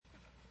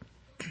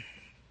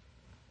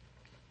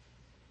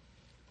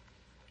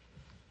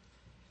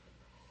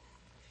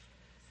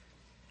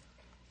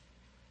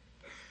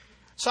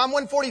Psalm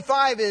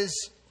 145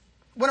 is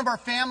one of our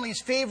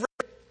family's favorite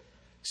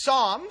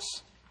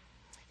psalms.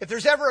 If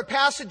there's ever a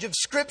passage of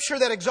Scripture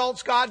that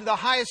exalts God to the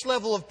highest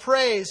level of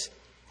praise,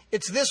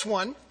 it's this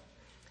one.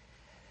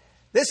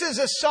 This is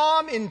a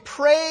psalm in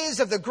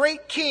praise of the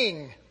great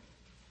King,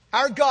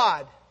 our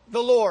God, the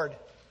Lord.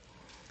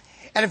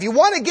 And if you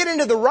want to get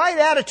into the right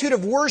attitude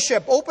of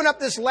worship, open up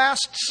this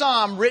last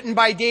psalm written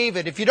by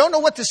David. If you don't know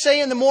what to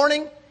say in the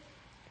morning,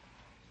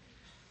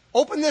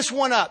 open this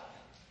one up.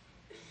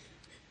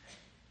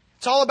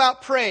 It's all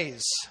about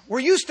praise.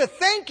 We're used to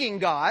thanking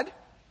God,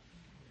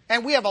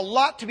 and we have a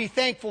lot to be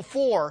thankful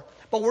for,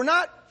 but we're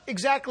not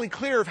exactly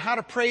clear of how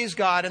to praise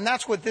God, and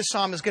that's what this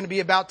psalm is going to be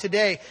about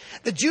today.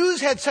 The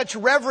Jews had such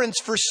reverence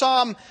for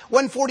Psalm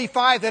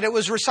 145 that it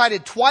was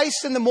recited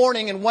twice in the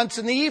morning and once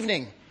in the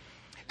evening.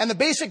 And the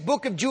basic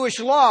book of Jewish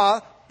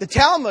law, the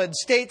Talmud,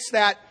 states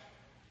that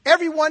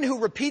everyone who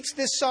repeats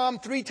this psalm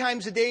 3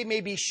 times a day may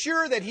be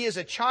sure that he is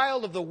a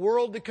child of the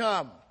world to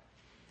come.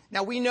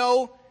 Now we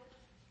know,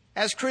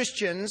 as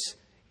Christians,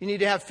 you need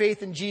to have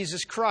faith in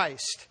Jesus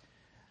Christ.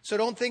 So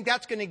don't think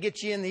that's going to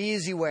get you in the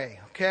easy way,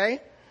 okay?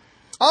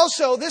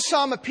 Also, this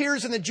psalm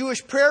appears in the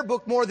Jewish prayer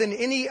book more than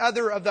any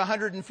other of the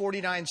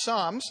 149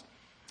 psalms.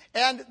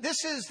 And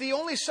this is the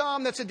only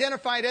psalm that's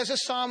identified as a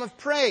psalm of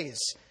praise.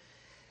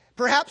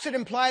 Perhaps it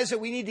implies that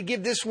we need to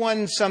give this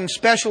one some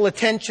special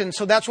attention,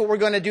 so that's what we're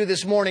going to do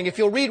this morning. If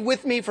you'll read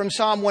with me from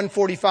Psalm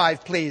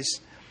 145,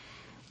 please.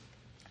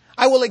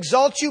 I will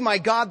exalt you, my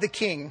God the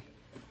King.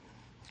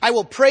 I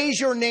will praise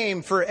your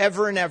name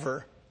forever and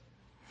ever.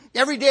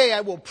 Every day I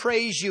will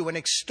praise you and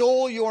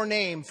extol your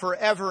name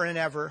forever and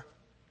ever.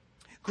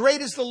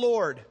 Great is the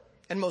Lord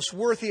and most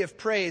worthy of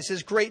praise.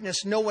 His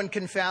greatness no one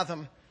can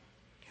fathom.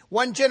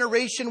 One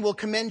generation will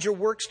commend your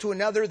works to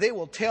another. They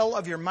will tell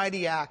of your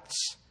mighty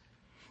acts.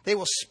 They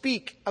will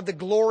speak of the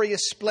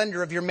glorious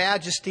splendor of your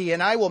majesty,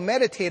 and I will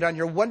meditate on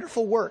your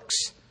wonderful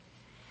works.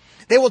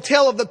 They will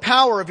tell of the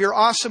power of your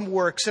awesome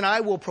works, and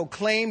I will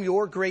proclaim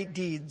your great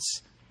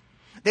deeds.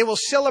 They will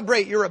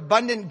celebrate your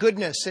abundant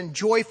goodness and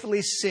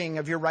joyfully sing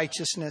of your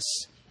righteousness.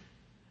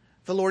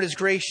 The Lord is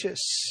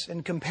gracious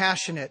and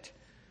compassionate,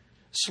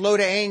 slow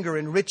to anger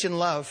and rich in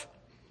love.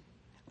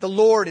 The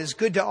Lord is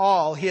good to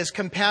all. He has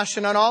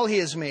compassion on all he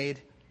has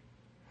made.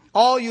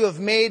 All you have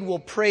made will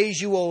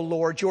praise you, O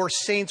Lord. Your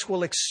saints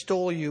will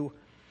extol you.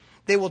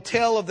 They will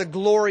tell of the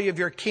glory of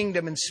your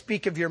kingdom and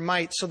speak of your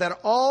might, so that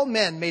all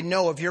men may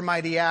know of your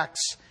mighty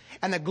acts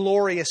and the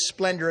glorious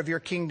splendor of your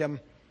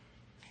kingdom.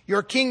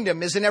 Your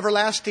kingdom is an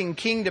everlasting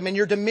kingdom, and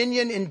your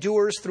dominion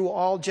endures through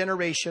all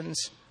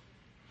generations.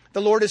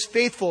 The Lord is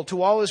faithful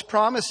to all his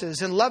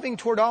promises and loving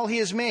toward all he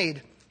has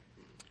made.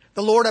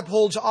 The Lord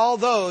upholds all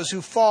those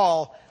who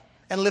fall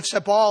and lifts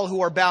up all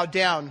who are bowed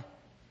down.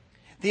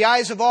 The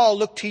eyes of all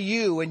look to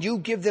you, and you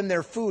give them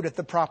their food at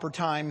the proper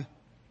time.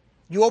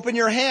 You open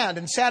your hand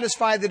and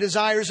satisfy the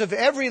desires of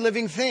every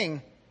living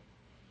thing.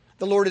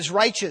 The Lord is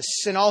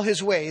righteous in all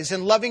his ways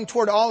and loving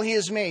toward all he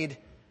has made.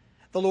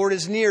 The Lord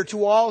is near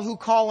to all who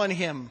call on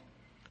him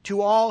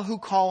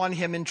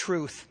in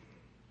truth.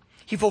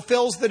 He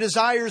fulfills the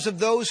desires of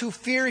those who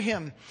fear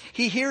him.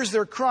 He hears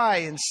their cry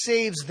and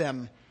saves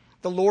them.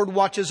 The Lord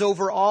watches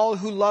over all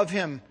who love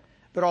him,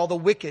 but all the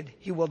wicked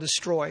he will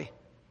destroy.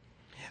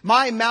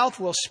 My mouth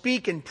will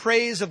speak in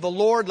praise of the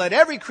Lord. Let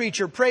every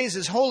creature praise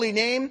his holy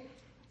name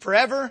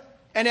forever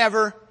and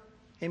ever.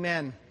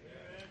 Amen.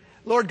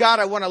 Lord God,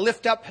 I want to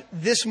lift up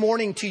this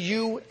morning to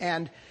you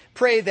and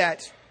pray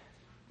that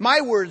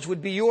my words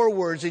would be your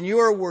words and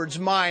your words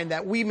mine,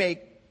 that we may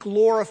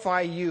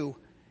glorify you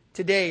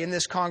today in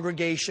this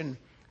congregation.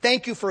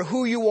 Thank you for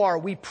who you are.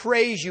 We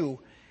praise you,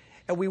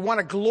 and we want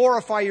to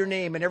glorify your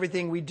name in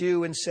everything we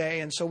do and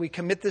say. And so we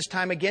commit this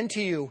time again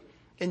to you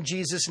in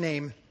Jesus'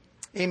 name.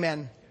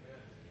 Amen.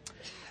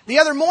 The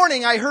other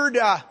morning I heard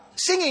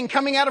singing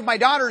coming out of my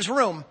daughter's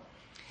room.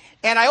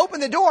 And I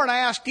opened the door and I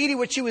asked Dee Dee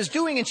what she was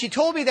doing, and she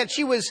told me that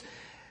she was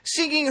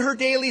singing her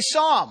daily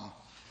psalm.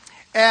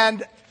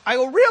 And I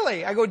go,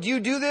 really? I go, do you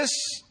do this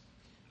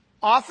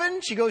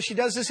often? She goes, she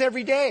does this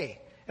every day.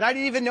 And I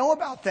didn't even know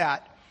about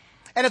that.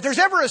 And if there's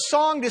ever a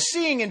song to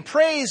sing in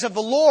praise of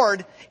the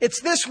Lord, it's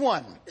this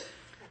one.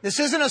 This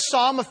isn't a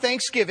psalm of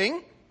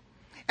thanksgiving,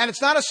 and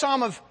it's not a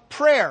psalm of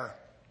prayer.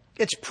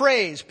 It's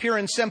praise, pure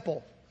and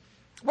simple.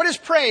 What is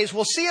praise?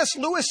 Well, C.S.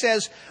 Lewis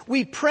says,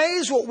 we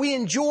praise what we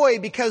enjoy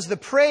because the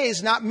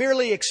praise not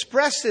merely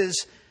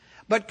expresses,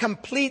 but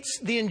completes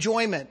the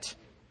enjoyment.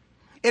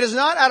 It is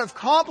not out of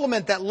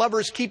compliment that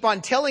lovers keep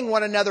on telling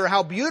one another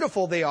how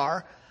beautiful they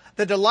are.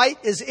 The delight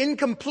is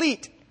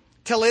incomplete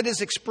till it is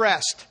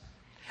expressed.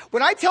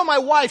 When I tell my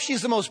wife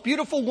she's the most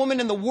beautiful woman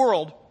in the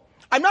world,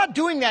 I'm not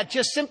doing that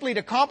just simply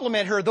to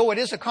compliment her, though it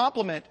is a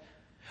compliment.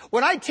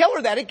 When I tell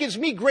her that, it gives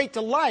me great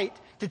delight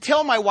to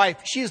tell my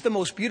wife she's the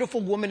most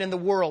beautiful woman in the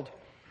world.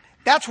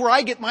 That's where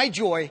I get my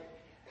joy,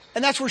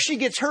 and that's where she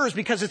gets hers,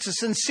 because it's a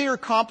sincere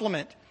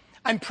compliment.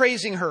 I'm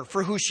praising her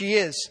for who she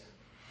is.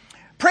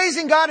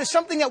 Praising God is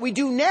something that we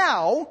do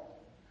now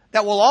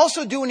that we'll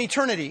also do in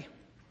eternity.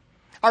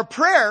 Our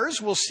prayers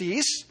will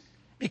cease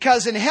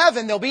because in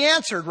heaven they'll be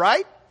answered,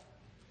 right?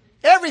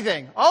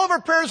 Everything. All of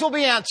our prayers will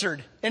be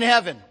answered in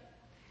heaven.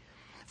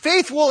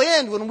 Faith will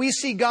end when we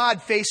see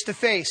God face to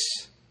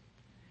face.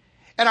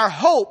 And our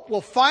hope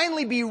will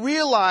finally be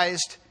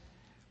realized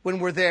when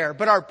we're there.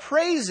 But our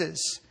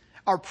praises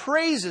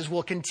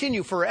will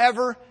continue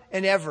forever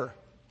and ever.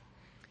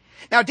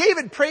 Now,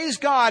 David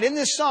praised God in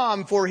this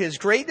psalm for His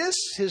greatness,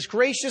 His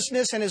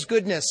graciousness, and His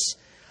goodness.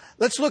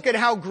 Let's look at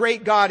how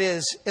great God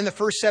is in the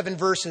first 7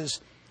 verses.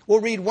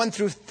 We'll read 1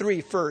 through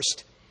 3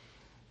 first.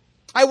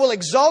 I will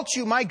exalt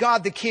you, my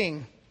God the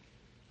King.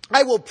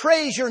 I will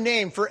praise your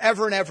name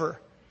forever and ever.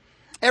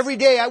 Every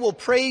day I will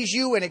praise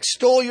you and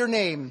extol your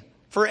name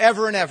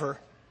forever and ever.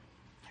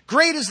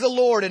 Great is the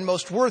Lord and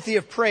most worthy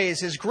of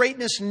praise. His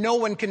greatness no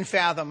one can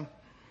fathom.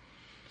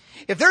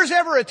 If there's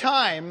ever a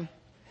time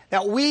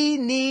that we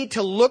need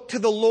to look to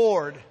the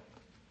Lord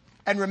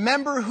and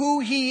remember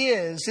who He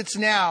is, it's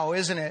now,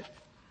 isn't it?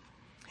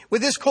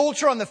 With this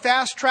culture on the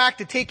fast track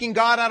to taking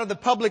God out of the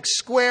public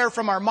square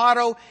from our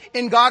motto,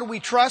 "In God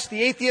We Trust,"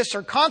 the atheists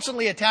are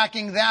constantly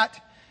attacking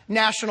that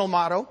national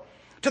motto,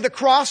 to the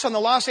cross on the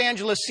Los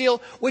Angeles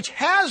seal, which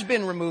has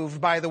been removed,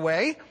 by the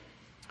way,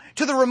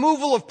 to the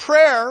removal of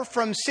prayer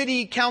from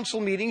city council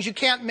meetings. You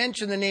can't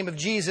mention the name of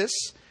Jesus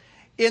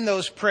in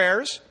those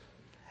prayers.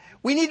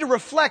 We need to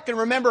reflect and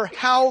remember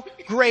how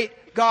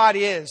great God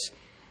is.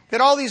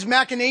 That all these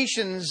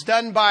machinations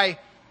done by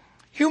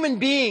human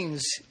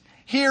beings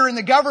here in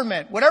the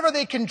government, whatever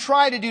they can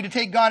try to do to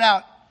take God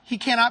out, He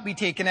cannot be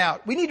taken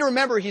out. We need to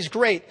remember He's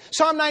great.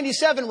 Psalm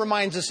 97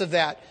 reminds us of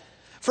that.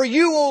 For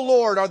you, O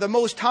Lord, are the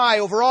most high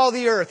over all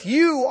the earth.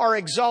 You are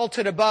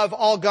exalted above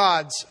all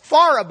gods,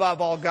 far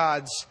above all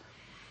gods.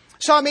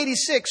 Psalm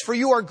 86, for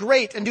you are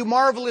great and do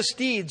marvelous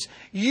deeds.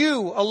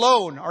 You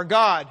alone are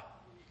God.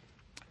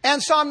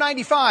 And Psalm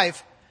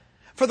 95,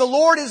 for the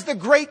Lord is the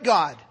great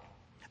God,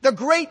 the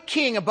great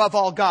King above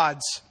all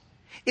gods.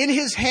 In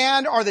His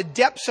hand are the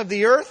depths of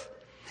the earth,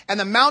 and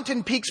the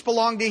mountain peaks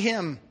belong to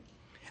Him.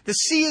 The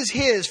sea is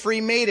His, for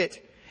He made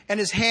it, and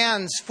His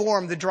hands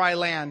formed the dry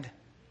land.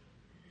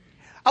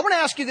 I want to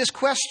ask you this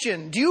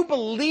question. Do you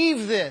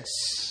believe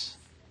this?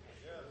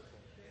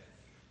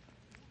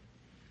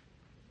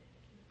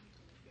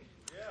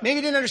 Maybe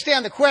you didn't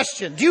understand the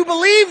question. Do you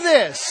believe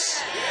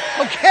this?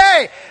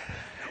 Okay.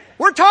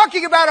 We're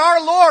talking about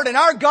our Lord and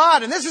our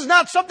God, and this is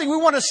not something we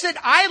want to sit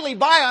idly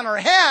by on our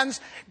hands,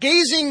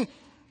 gazing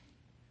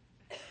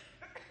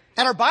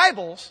at our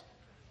Bibles.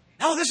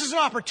 No, this is an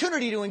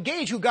opportunity to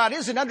engage who God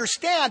is and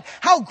understand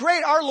how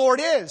great our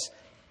Lord is.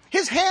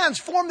 His hands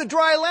formed the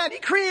dry land. He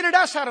created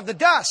us out of the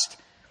dust.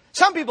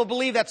 Some people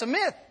believe that's a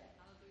myth.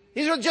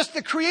 These are just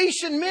the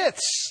creation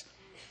myths.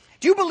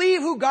 Do you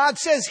believe who God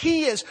says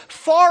He is?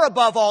 Far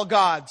above all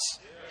gods.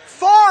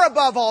 Far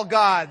above all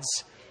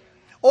gods.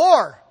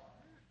 Or,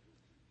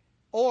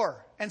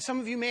 and some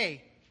of you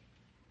may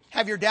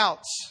have your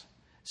doubts,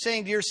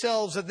 saying to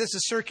yourselves that this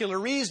is circular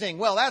reasoning.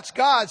 Well, that's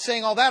God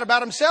saying all that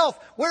about Himself.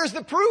 Where's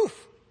the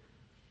proof?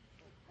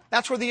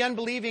 That's where the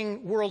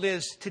unbelieving world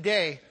is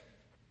today.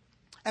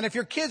 And if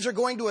your kids are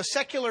going to a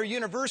secular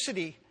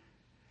university,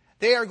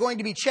 they are going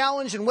to be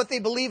challenged in what they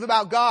believe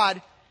about God,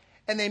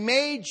 and they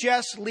may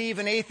just leave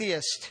an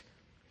atheist.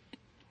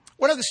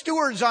 One of the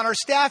stewards on our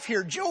staff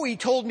here, Joey,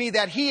 told me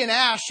that he and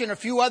Ash and a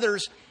few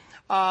others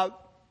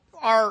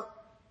are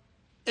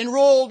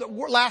enrolled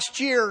last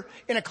year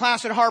in a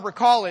class at Harbor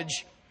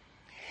College.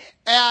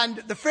 And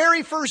the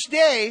very first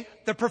day,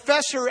 the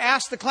professor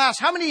asked the class,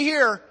 how many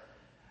here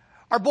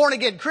are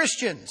born-again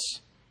Christians?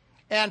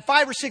 And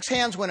 5 or 6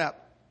 hands went up.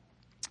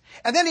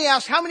 And then he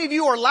asked, how many of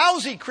you are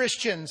lousy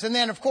Christians? And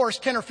then, of course,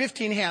 10 or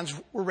 15 hands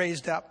were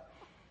raised up.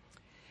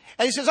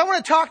 And he says, I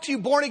want to talk to you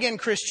born-again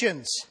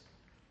Christians.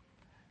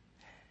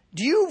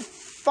 Do you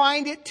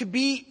find it to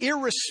be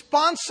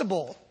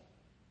irresponsible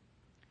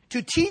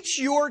to teach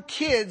your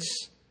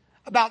kids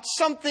about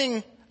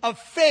something of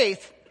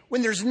faith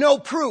when there's no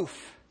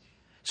proof?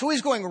 So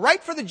he's going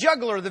right for the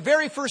jugular the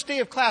very first day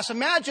of class.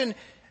 Imagine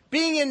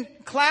being in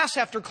class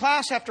after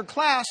class after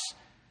class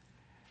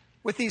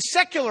with these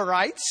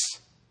secularites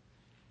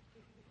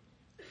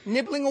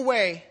nibbling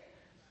away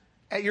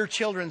at your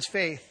children's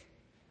faith.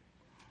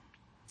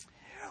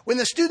 When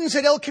the students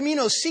at El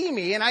Camino see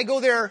me, and I go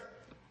there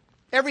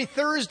every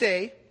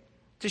Thursday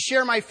to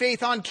share my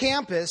faith on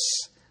campus,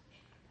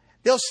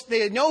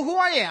 they know who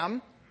I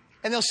am,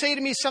 and they'll say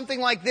to me something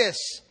like this: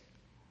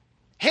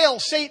 Hail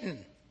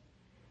Satan,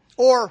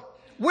 or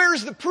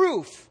where's the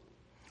proof,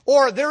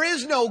 or there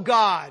is no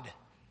God.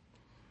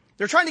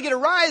 They're trying to get a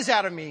rise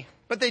out of me,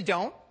 but they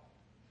don't.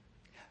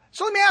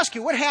 So let me ask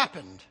you, what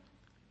happened?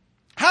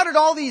 How did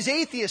all these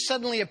atheists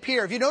suddenly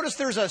appear? Have you noticed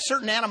there's a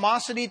certain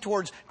animosity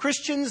towards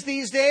Christians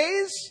these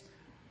days?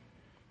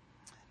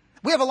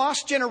 We have a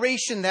lost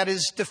generation that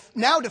is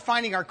now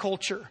defining our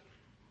culture.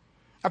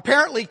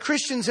 Apparently,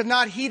 Christians have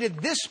not heeded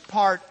this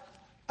part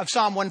of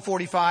Psalm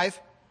 145.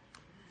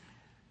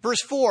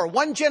 Verse 4,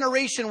 one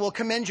generation will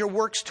commend your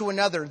works to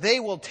another. They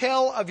will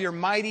tell of your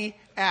mighty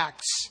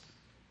acts.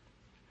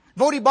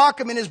 Voddie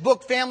Baucham, in his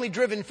book, Family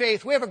Driven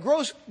Faith, we have a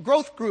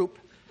growth group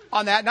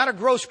on that. Not a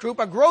gross group,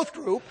 a growth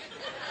group.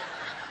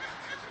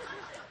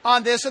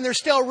 on this, and there's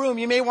still room.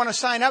 You may want to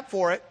sign up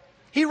for it.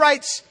 He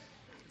writes,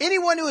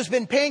 anyone who has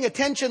been paying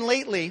attention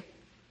lately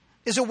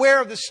is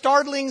aware of the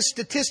startling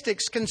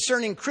statistics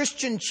concerning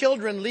Christian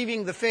children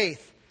leaving the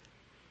faith.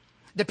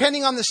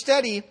 Depending on the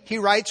study, he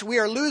writes, we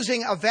are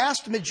losing a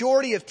vast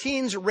majority of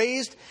teens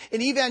raised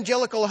in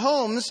evangelical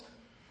homes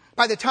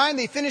by the time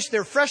they finish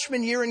their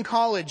freshman year in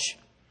college.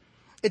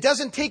 It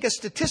doesn't take a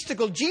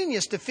statistical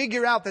genius to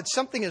figure out that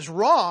something is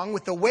wrong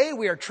with the way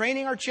we are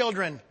training our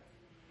children.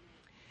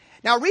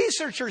 Now,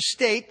 researchers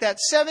state that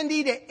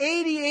 70 to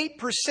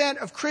 88%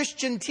 of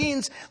Christian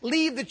teens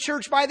leave the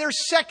church by their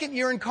second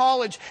year in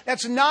college.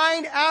 That's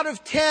 9 out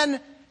of 10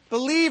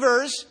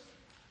 believers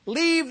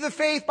leave the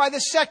faith by the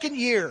second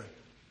year.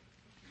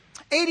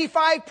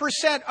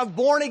 85% of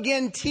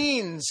born-again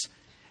teens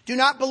do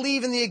not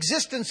believe in the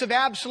existence of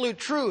absolute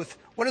truth.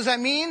 What does that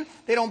mean?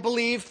 They don't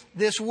believe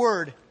this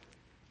word.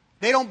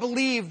 They don't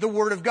believe the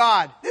Word of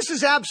God. This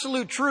is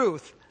absolute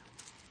truth.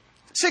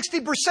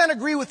 60%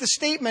 agree with the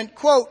statement,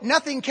 quote,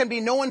 nothing can be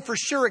known for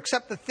sure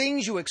except the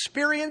things you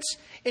experience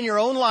in your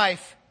own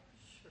life.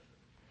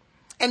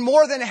 And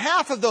more than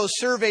half of those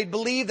surveyed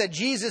believe that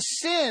Jesus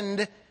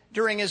sinned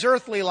during his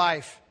earthly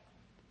life.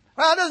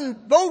 Well, it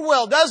doesn't bode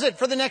well, does it,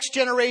 for the next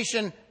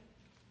generation?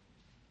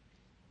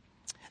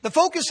 The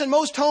focus in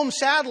most homes,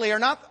 sadly, are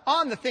not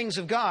on the things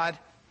of God.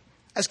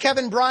 As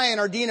Kevin Bryan,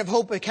 our Dean of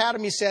Hope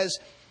Academy, says,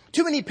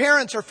 too many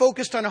parents are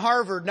focused on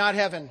Harvard, not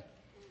heaven.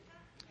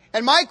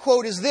 And my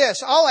quote is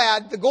this, I'll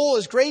add, the goal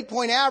is grade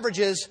point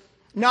averages,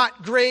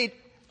 not grade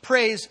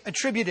praise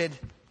attributed.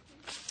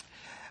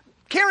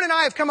 Karen and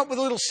I have come up with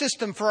a little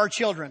system for our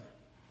children.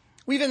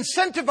 We've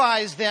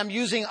incentivized them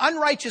using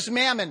unrighteous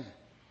mammon.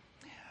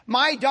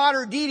 My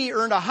daughter Dee Dee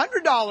earned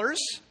 $100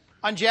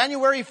 on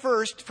January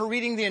 1st for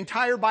reading the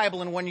entire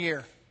Bible in 1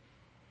 year.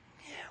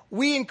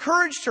 We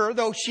encouraged her,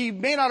 though she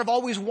may not have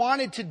always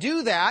wanted to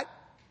do that.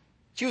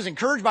 She was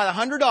encouraged by the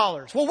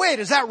 $100. Well, wait,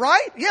 is that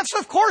right? Yes,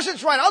 of course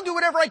it's right. I'll do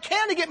whatever I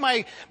can to get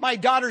my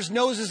daughter's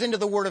noses into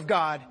the Word of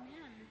God.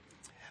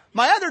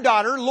 My other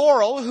daughter,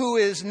 Laurel, who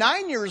is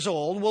 9 years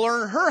old, will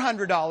earn her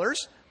 $100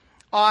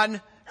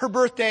 on her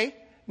birthday,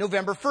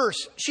 November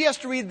 1st. She has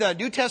to read the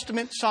New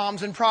Testament,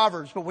 Psalms, and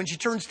Proverbs. But when she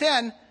turns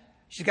 10,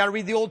 she's got to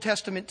read the Old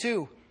Testament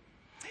too.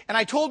 And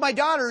I told my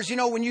daughters,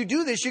 when you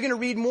do this, you're going to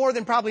read more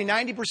than probably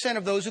 90%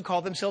 of those who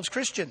call themselves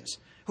Christians,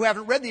 who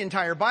haven't read the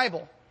entire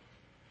Bible.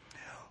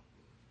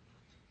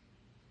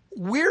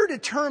 We're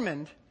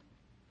determined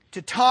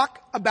to talk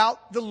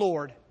about the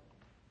Lord,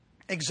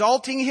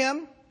 exalting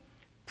Him,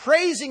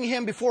 praising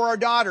Him before our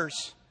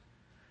daughters.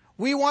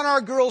 We want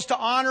our girls to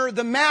honor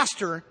the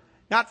Master,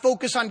 not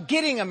focus on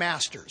getting a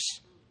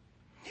master's.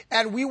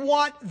 And we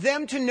want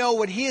them to know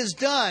what He has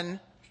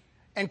done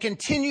and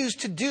continues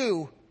to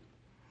do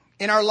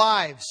in our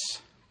lives.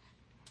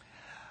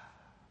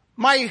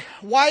 My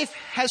wife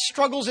has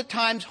struggles at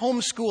times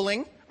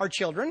homeschooling our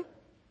children.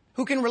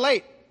 Who can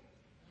relate?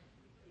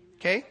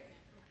 Okay.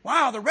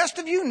 Wow, the rest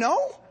of you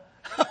know?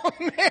 Oh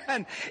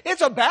man,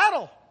 it's a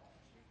battle.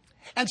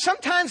 And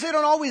sometimes they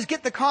don't always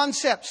get the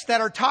concepts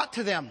that are taught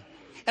to them.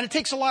 And it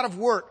takes a lot of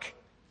work.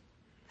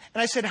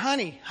 And I said,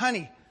 honey,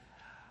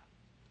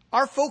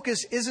 our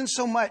focus isn't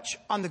so much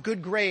on the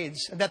good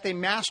grades and that they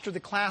master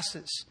the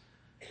classes.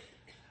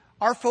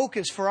 Our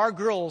focus for our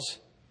girls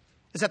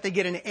is that they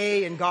get an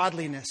A in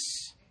godliness.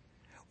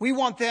 We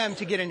want them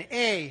to get an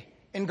A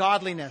in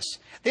godliness.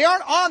 They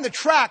aren't on the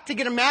track to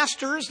get a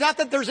master's. Not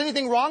that there's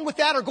anything wrong with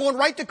that or going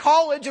right to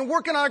college and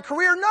working on a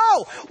career.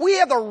 No, we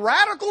have the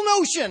radical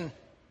notion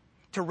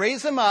to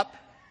raise them up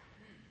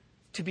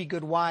to be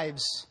good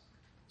wives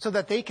so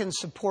that they can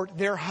support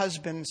their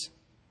husbands.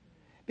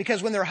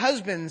 Because when their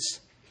husbands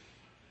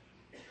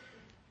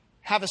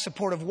have a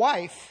supportive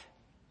wife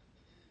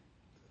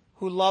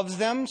who loves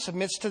them,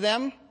 submits to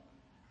them,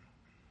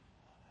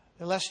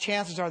 the less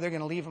chances are they're going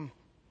to leave them.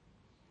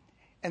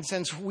 And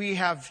since we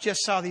have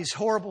just saw these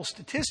horrible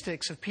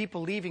statistics of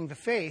people leaving the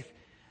faith,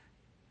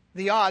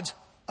 the odds,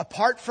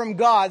 apart from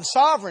God's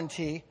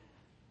sovereignty,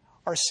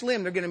 are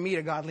slim they're going to meet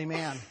a godly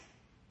man.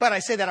 But I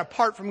say that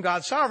apart from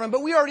God's sovereignty,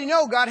 but we already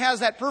know God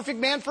has that perfect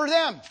man for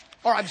them.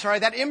 Or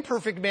that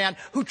imperfect man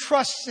who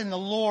trusts in the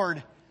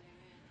Lord.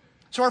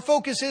 So our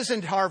focus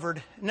isn't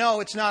Harvard. No,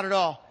 it's not at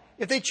all.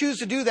 If they choose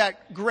to do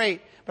that,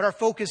 great. But our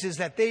focus is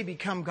that they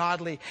become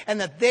godly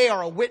and that they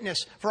are a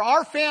witness for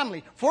our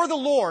family, for the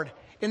Lord,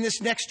 in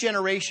this next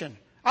generation.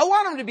 I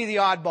want them to be the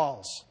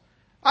oddballs.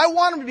 I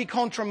want them to be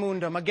contra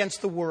mundum, against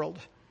the world.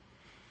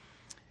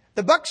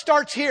 The buck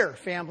starts here,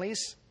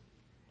 families.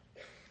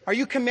 Are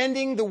you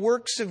commending the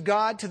works of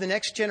God to the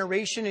next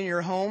generation in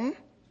your home?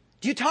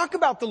 Do you talk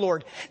about the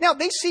Lord? Now,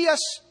 they see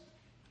us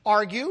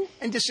argue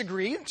and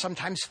disagree and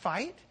sometimes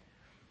fight.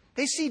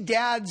 They see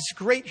Dad's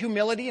great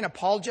humility and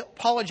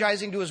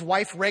apologizing to his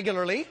wife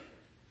regularly.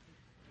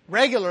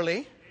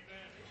 Regularly.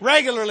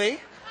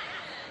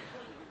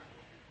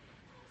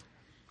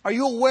 Are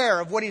you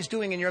aware of what He's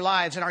doing in your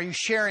lives, and are you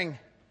sharing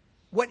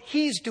what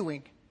He's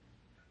doing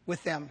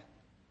with them?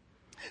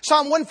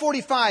 Psalm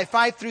 145,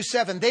 5 through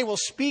 7. They will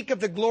speak of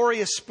the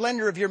glorious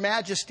splendor of your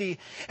majesty,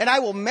 and I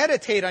will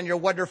meditate on your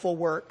wonderful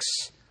works.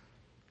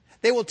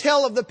 They will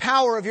tell of the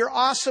power of your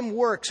awesome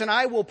works, and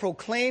I will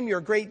proclaim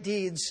your great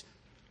deeds.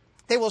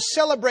 They will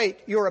celebrate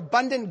your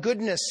abundant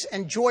goodness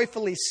and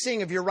joyfully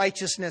sing of your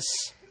righteousness.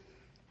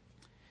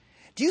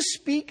 Do you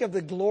speak of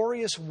the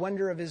glorious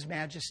wonder of his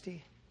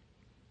majesty?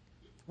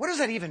 What does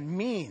that even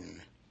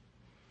mean?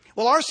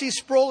 Well, R.C.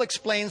 Sproul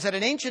explains that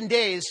in ancient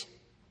days,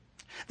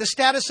 the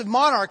status of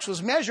monarchs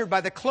was measured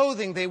by the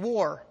clothing they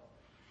wore.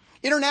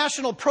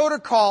 International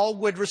protocol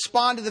would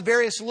respond to the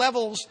various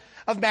levels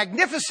of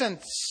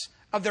magnificence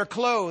of their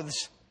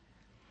clothes.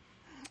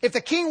 If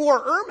the king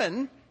wore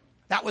ermine,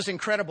 that was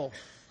incredible.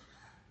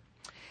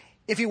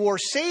 If he wore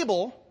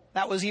sable,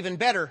 that was even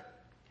better.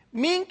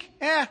 Mink,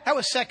 that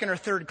was second or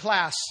third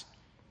class.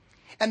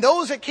 And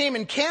those that came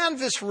in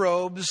canvas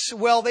robes,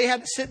 well, they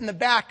had to sit in the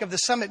back of the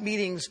summit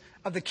meetings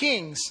of the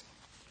kings.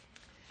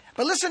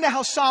 But listen to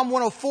how Psalm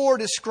 104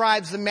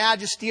 describes the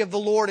majesty of the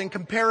Lord in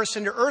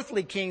comparison to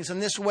earthly kings in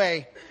this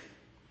way.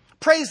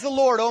 Praise the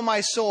Lord, O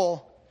my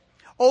soul.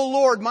 O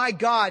Lord, my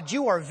God,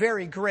 you are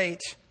very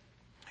great.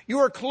 You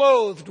are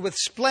clothed with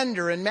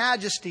splendor and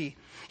majesty.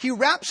 He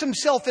wraps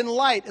himself in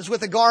light as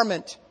with a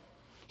garment.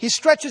 He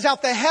stretches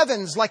out the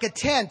heavens like a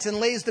tent and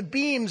lays the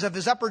beams of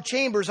his upper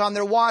chambers on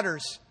their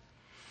waters.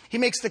 He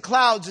makes the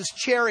clouds his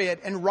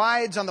chariot and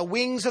rides on the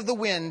wings of the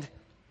wind.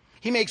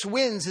 He makes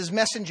winds his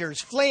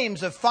messengers,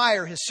 flames of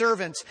fire his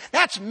servants.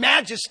 That's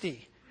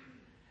majesty.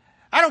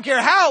 I don't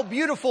care how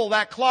beautiful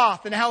that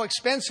cloth and how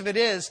expensive it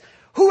is.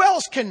 Who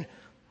else can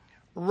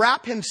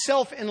wrap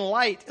himself in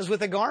light as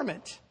with a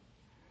garment?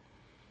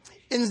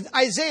 In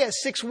Isaiah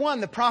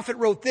 6:1, the prophet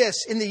wrote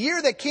this: In the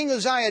year that King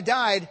Uzziah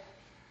died,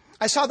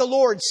 I saw the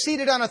Lord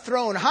seated on a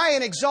throne, high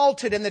and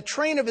exalted, and the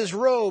train of his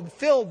robe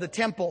filled the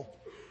temple.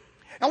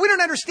 Now, we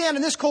don't understand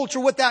in this culture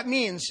what that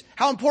means,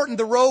 how important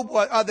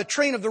the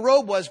train of the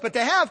robe was. But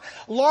to have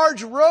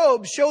large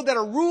robes showed that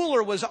a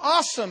ruler was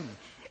awesome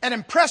and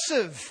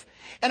impressive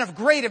and of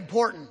great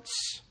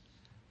importance.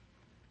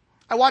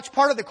 I watched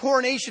part of the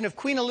coronation of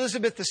Queen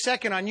Elizabeth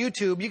II on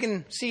YouTube. You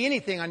can see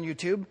anything on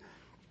YouTube.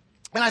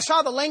 And I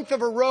saw the length of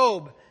her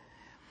robe.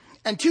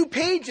 And 2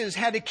 pages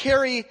had to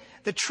carry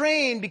the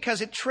train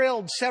because it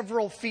trailed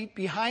several feet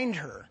behind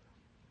her.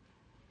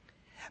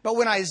 But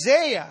when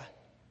Isaiah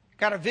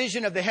got a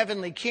vision of the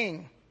heavenly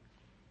king,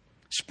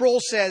 Sproul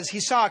says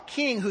he saw a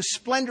king whose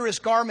splendorous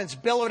garments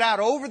billowed out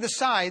over the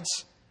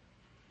sides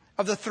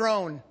of the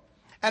throne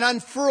and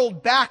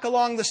unfurled back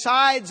along the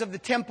sides of the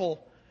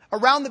temple,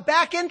 around the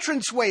back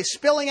entranceway,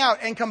 spilling out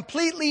and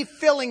completely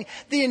filling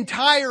the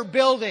entire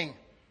building.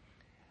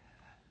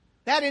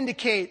 That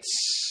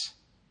indicates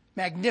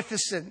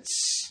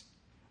magnificence,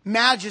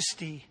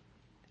 majesty,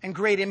 and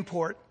great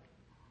import.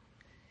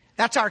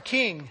 That's our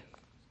King.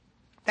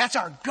 That's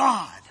our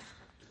God.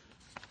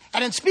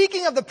 And in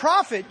speaking of the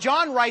prophet,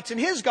 John writes in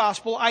his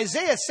gospel,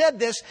 Isaiah said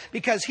this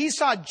because he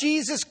saw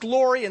Jesus'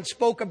 glory and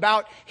spoke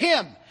about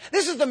him.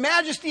 This is the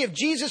majesty of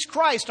Jesus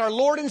Christ, our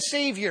Lord and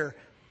Savior,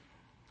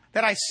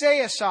 that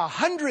Isaiah saw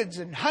hundreds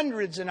and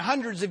hundreds and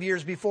hundreds of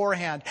years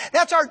beforehand.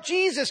 That's our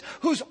Jesus,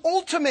 whose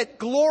ultimate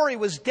glory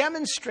was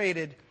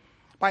demonstrated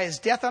by his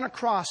death on a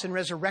cross and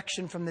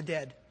resurrection from the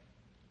dead.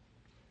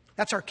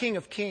 That's our King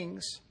of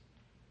Kings.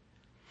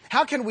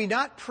 How can we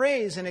not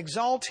praise and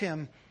exalt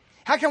him?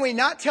 How can we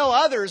not tell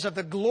others of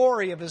the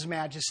glory of his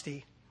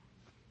majesty?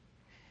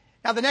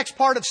 Now, the next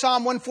part of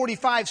Psalm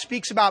 145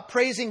 speaks about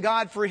praising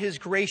God for his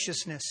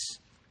graciousness.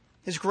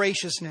 His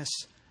graciousness.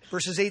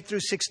 Verses 8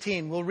 through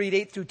 16. We'll read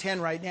 8 through 10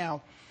 right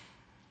now.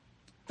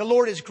 The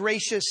Lord is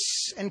gracious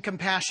and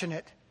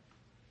compassionate,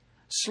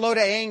 slow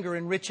to anger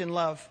and rich in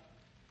love.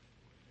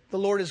 The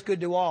Lord is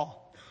good to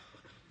all.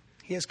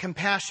 He has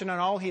compassion on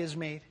all he has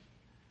made.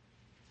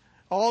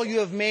 All you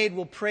have made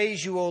will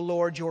praise you, O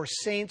Lord. Your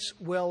saints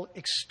will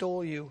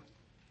extol you.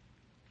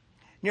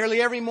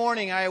 Nearly every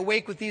morning I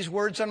awake with these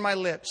words on my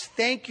lips.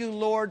 Thank you,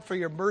 Lord, for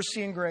your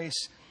mercy and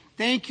grace.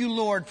 Thank you,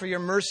 Lord, for your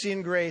mercy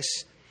and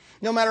grace.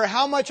 No matter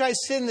how much I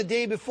sinned the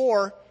day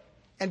before,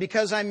 and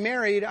because I'm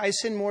married, I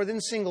sin more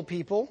than single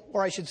people,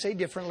 or I should say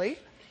differently.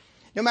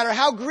 No matter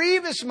how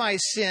grievous my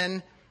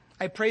sin,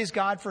 I praise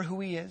God for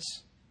who he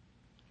is.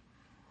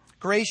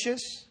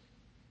 Gracious,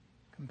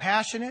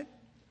 compassionate,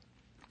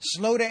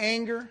 slow to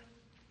anger,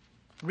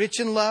 rich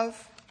in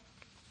love,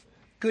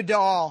 good to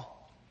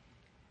all.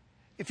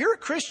 If you're a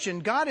Christian,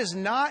 God is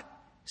not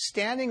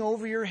standing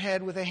over your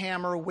head with a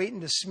hammer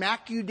waiting to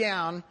smack you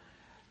down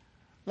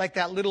like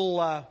that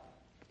little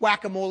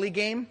whack-a-mole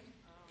game.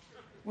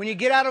 When you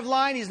get out of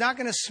line, he's not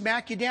going to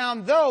smack you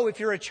down. Though, if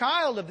you're a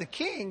child of the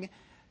King,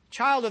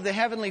 child of the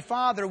Heavenly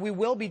Father, we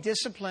will be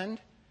disciplined.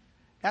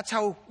 That's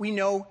how we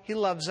know he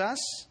loves us.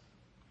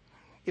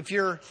 If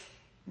you're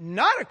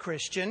not a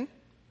Christian,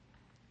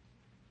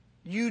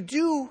 you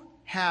do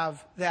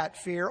have that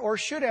fear, or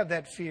should have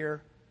that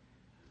fear,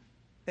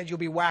 that you'll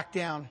be whacked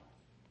down.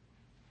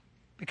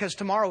 Because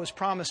tomorrow is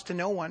promised to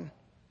no one.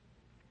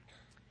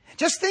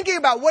 Just thinking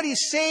about what he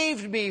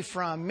saved me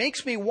from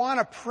makes me want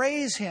to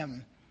praise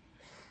him.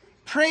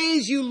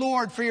 Praise you,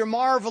 Lord, for your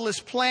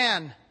marvelous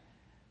plan.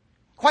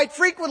 Quite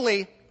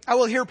frequently, I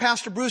will hear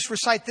Pastor Bruce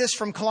recite this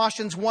from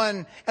Colossians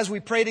 1 as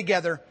we pray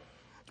together.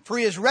 For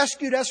he has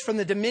rescued us from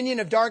the dominion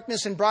of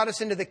darkness and brought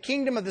us into the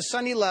kingdom of the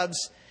Son he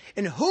loves,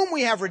 in whom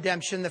we have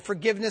redemption, the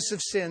forgiveness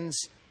of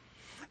sins.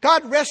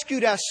 God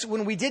rescued us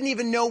when we didn't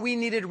even know we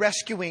needed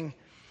rescuing,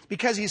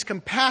 because he's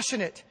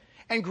compassionate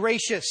and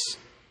gracious.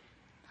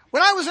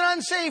 When I was an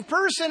unsaved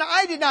person,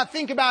 I did not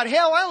think about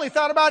hell. I only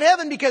thought about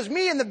heaven, because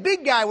me and the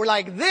big guy were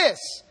like this.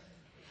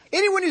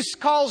 Anyone who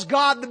calls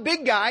God the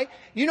big guy,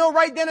 you know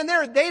right then and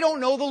there, they don't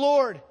know the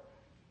Lord.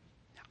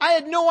 I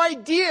had no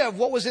idea of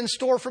what was in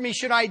store for me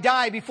should I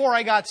die before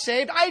I got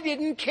saved. I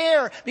didn't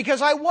care,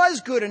 because I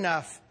was good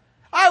enough.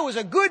 I was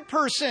a good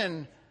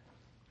person.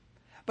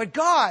 But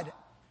God,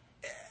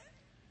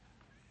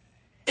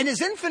 in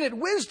his infinite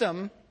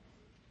wisdom,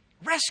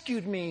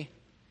 rescued me.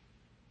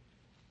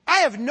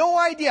 I have no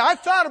idea.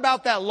 I've thought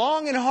about that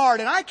long and hard,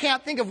 and I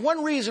can't think of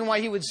one reason why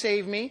he would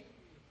save me.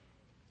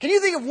 Can you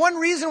think of one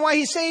reason why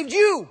he saved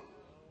you?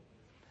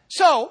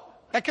 So,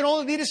 that can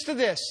only lead us to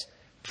this.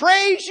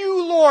 Praise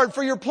you, Lord,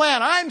 for your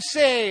plan. I'm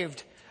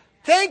saved.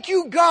 Thank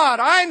you, God,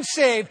 I'm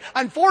saved.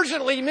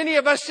 Unfortunately, many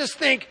of us just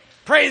think,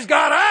 praise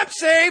God, I'm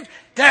saved.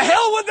 To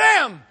hell with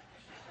them.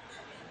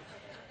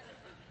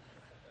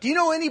 Do you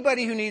know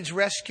anybody who needs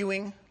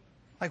rescuing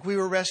like we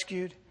were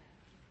rescued?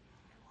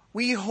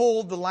 We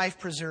hold the life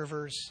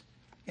preservers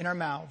in our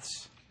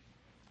mouths.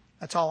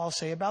 That's all I'll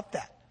say about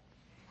that.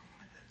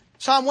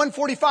 Psalm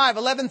 145,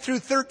 11 through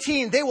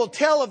 13. They will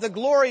tell of the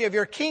glory of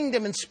your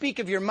kingdom and speak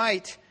of your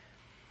might,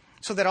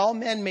 so that all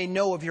men may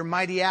know of your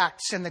mighty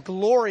acts and the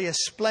glorious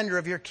splendor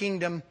of your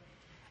kingdom.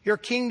 Your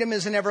kingdom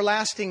is an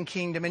everlasting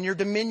kingdom, and your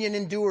dominion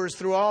endures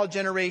through all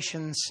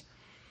generations.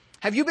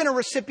 Have you been a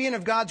recipient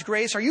of God's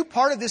grace? Are you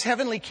part of this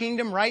heavenly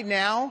kingdom right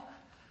now?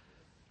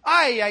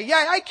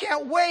 I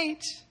can't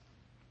wait.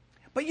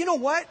 But you know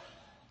what?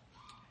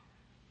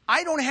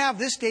 I don't have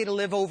this day to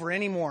live over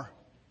anymore.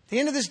 At the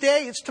end of this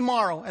day, it's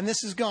tomorrow, and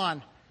this is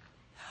gone.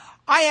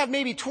 I have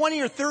maybe 20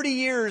 or 30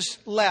 years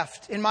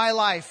left in my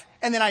life,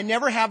 and then I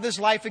never have this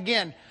life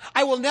again.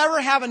 I will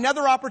never have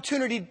another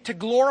opportunity to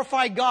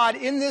glorify God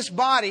in this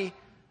body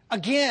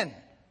again.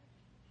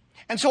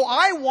 And so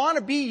I want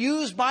to be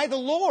used by the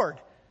Lord.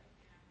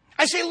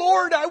 I say,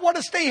 Lord, I want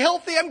to stay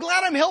healthy. I'm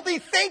glad I'm healthy.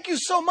 Thank you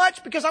so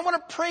much, because I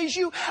want to praise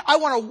you. I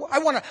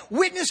want to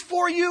witness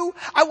for you.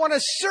 I want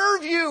to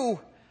serve you.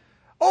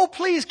 Oh,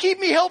 please keep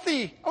me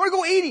healthy. I want to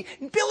go 80.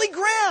 And Billy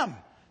Graham,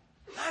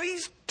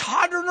 he's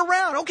tottering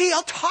around. Okay,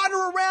 I'll totter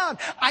around.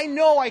 I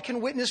know I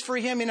can witness for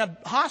him in a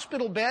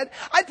hospital bed.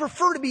 I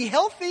prefer to be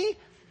healthy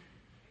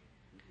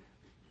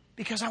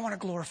because I want to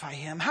glorify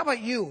him. How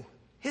about you?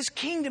 His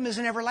kingdom is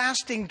an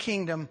everlasting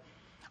kingdom.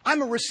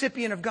 I'm a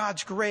recipient of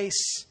God's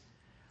grace.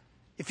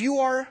 If you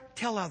are,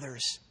 tell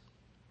others.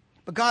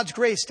 But God's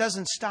grace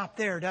doesn't stop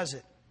there, does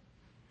it?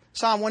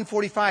 Psalm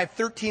 145,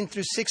 13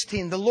 through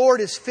 16. The Lord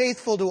is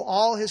faithful to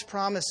all his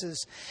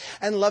promises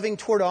and loving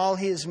toward all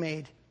he has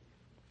made.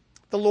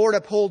 The Lord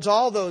upholds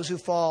all those who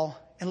fall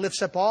and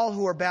lifts up all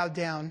who are bowed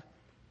down.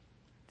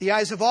 The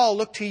eyes of all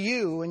look to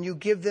you, and you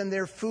give them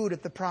their food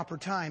at the proper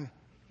time.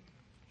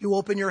 You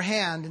open your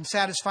hand and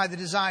satisfy the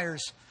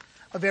desires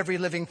of every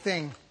living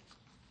thing.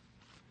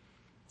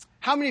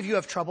 How many of you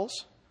have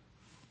troubles?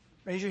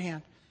 Raise your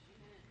hand.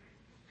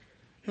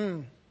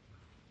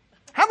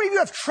 How many of you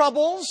have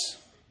troubles?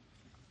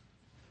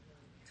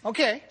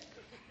 Okay.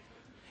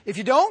 If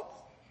you don't,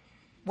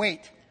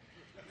 wait.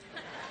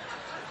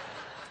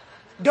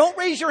 Don't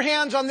raise your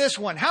hands on this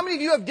one. How many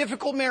of you have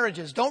difficult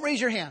marriages? Don't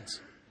raise your hands.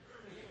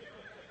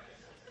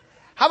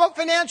 How about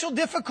financial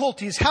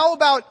difficulties? How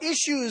about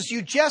issues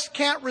you just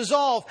can't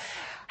resolve?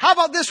 How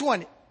about this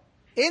one?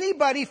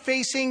 Anybody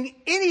facing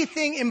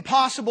anything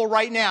impossible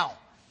right now?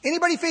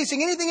 Anybody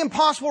facing anything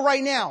impossible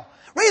right now?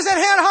 Raise that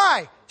hand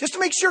high, just to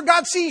make sure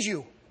God sees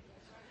you.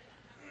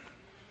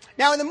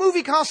 Now, in the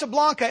movie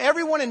Casablanca,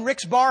 everyone in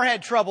Rick's bar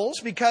had troubles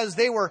because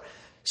they were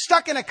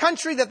stuck in a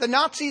country that the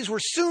Nazis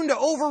were soon to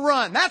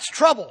overrun. That's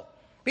trouble.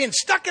 Being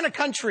stuck in a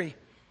country.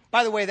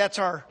 By the way, that's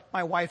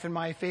my wife and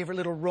my favorite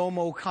little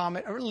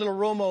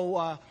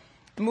Romo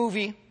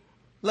movie.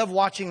 Love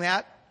watching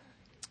that.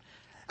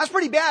 That's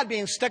pretty bad,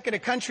 being stuck in a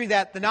country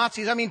that the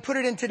Nazis, put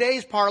it in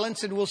today's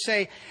parlance and we'll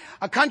say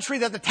a country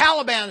that the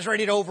Taliban's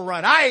ready to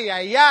overrun.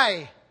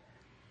 Ay.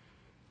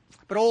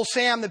 But old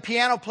Sam, the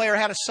piano player,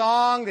 had a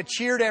song that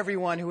cheered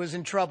everyone who was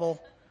in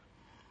trouble.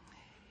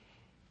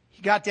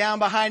 He got down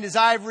behind his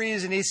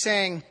ivories and he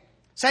sang,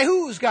 "Say,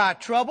 who's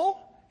got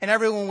trouble?" And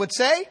everyone would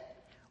say,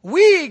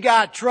 "We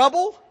got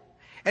trouble."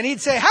 And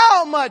he'd say,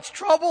 "How much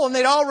trouble?" And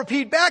they'd all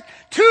repeat back,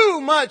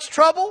 "Too much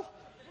trouble."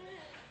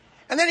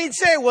 And then he'd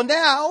say, "Well,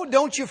 now,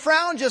 don't you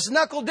frown, just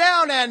knuckle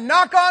down and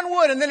knock on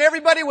wood." And then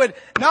everybody would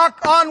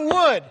knock on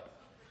wood.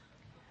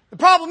 The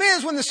problem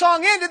is, when the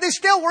song ended, they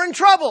still were in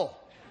trouble.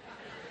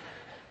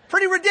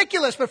 Pretty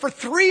ridiculous, but for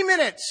 3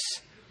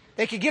 minutes,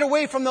 they could get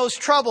away from those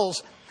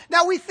troubles.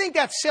 Now, we think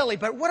that's silly,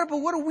 but what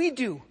do we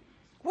do?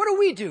 What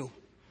do?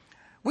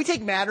 We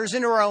take matters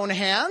into our own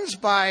hands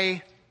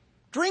by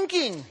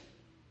drinking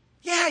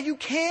Yeah, you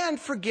can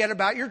forget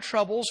about your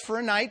troubles for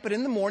a night, but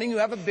in the morning you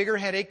have a bigger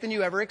headache than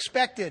you ever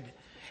expected.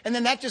 And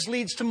then that just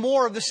leads to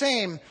more of the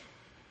same.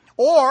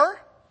 Or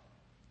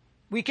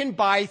we can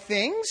buy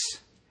things,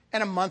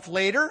 and a month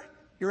later,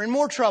 you're in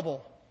more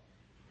trouble.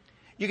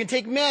 You can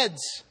take meds.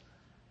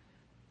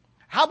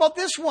 How about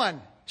this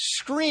one?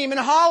 Scream and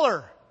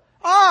holler.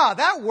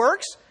 That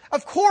works.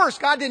 Of course,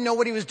 God didn't know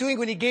what He was doing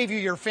when He gave you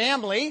your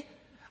family.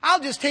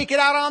 I'll just take it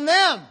out on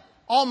them.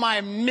 All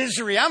my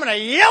misery. I'm going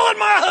to yell at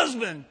my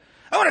husband.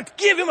 I want to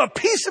give him a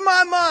piece of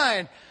my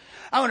mind.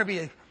 I want to be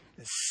a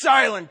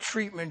silent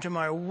treatment to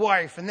my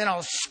wife, and then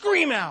I'll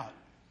scream out.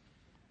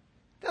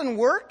 Doesn't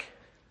work.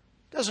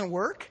 Doesn't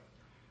work.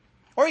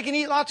 Or you can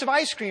eat lots of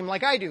ice cream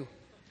like I do.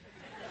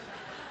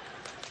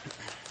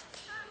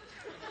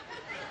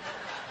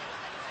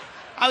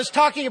 I was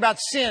talking about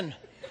sin.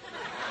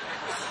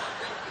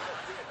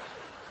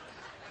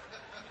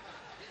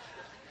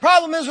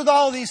 Problem is with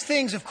all of these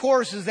things, of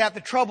course, is that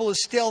the trouble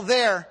is still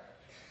there.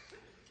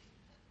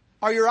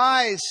 Are your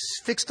eyes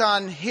fixed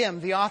on Him,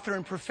 the author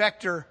and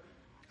perfecter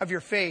of your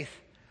faith?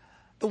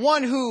 The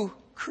one who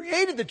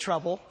created the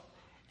trouble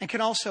and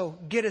can also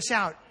get us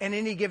out at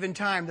any given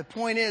time. The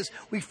point is,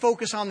 we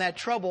focus on that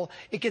trouble,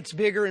 it gets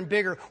bigger and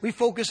bigger. We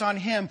focus on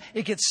Him,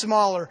 it gets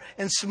smaller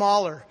and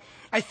smaller.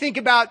 I think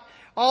about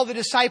all the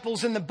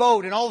disciples in the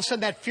boat, and all of a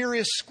sudden that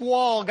furious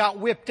squall got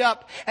whipped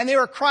up, and they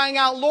were crying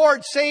out,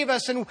 Lord, save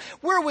us. And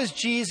where was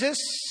Jesus?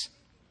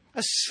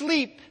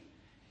 Asleep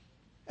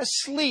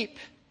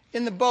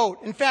in the boat.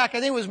 In fact, I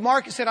think it was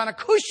Mark who said on a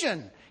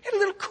cushion. He had a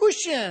little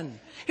cushion.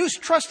 He was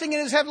trusting in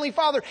His Heavenly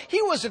Father.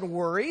 He wasn't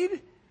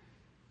worried.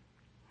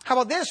 How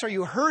about this? Are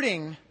you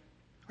hurting?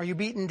 Are you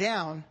beaten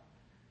down?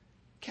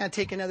 Can't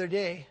take another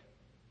day.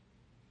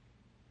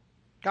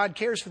 God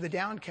cares for the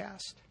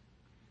downcast.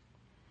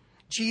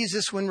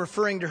 Jesus, when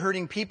referring to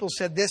hurting people,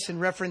 said this in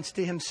reference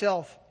to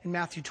Himself in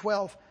Matthew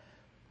 12.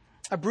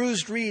 A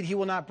bruised reed He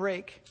will not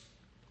break,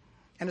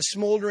 and a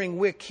smoldering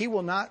wick He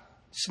will not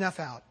snuff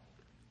out,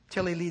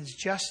 till He leads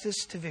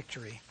justice to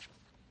victory.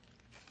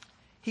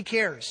 He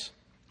cares.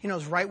 He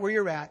knows right where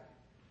you're at.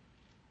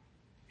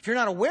 If you're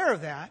not aware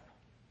of that,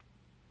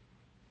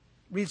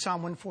 read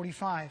Psalm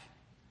 145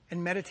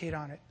 and meditate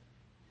on it.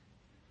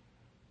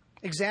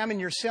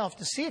 Examine yourself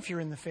to see if you're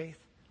in the faith.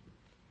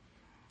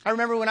 I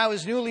remember when I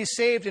was newly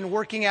saved and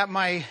working at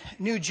my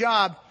new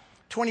job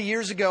 20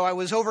 years ago, I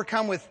was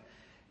overcome with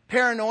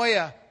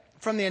paranoia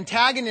from the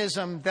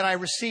antagonism that I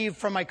received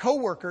from my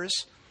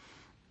coworkers.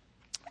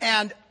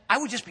 And I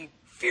would just be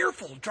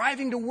fearful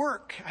driving to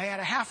work. I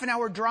had a half an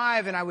hour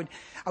drive, and I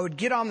would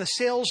get on the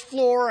sales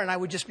floor, and I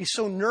would just be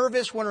so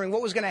nervous, wondering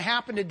what was going to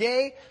happen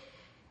today.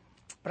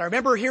 But I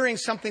remember hearing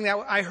something that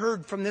I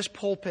heard from this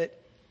pulpit.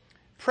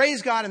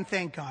 Praise God and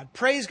thank God.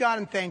 Praise God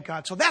and thank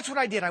God. So that's what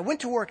I did. I went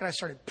to work and I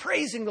started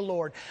praising the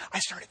Lord. I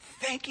started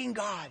thanking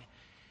God.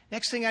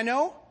 Next thing I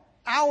know,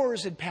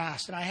 hours had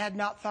passed and I had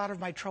not thought of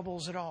my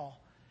troubles at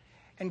all.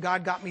 And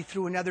God got me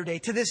through another day.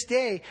 To this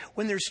day,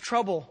 when there's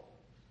trouble,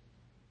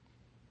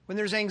 when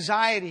there's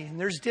anxiety and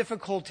there's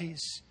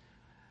difficulties,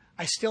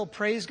 I still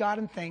praise God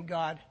and thank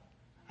God.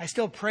 I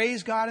still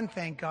praise God and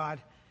thank God,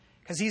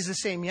 because He's the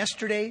same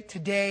yesterday,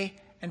 today,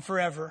 and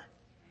forever.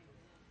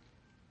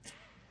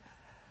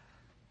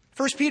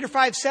 1 Peter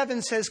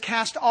 5:7 says,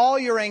 cast all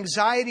your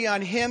anxiety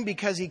on Him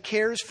because He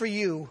cares for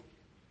you.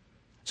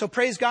 So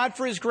praise God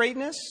for His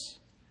greatness.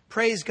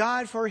 Praise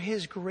God for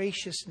His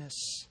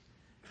graciousness.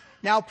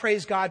 Now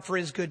praise God for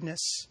His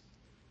goodness.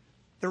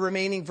 The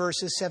remaining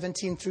verses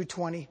 17 through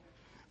 20.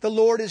 The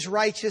Lord is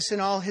righteous in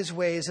all His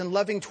ways and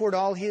loving toward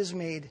all He has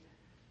made.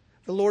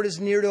 The Lord is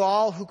near to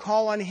all who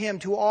call on Him,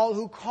 to all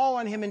who call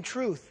on Him in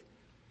truth.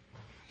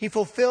 He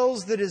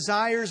fulfills the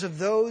desires of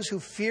those who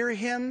fear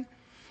Him.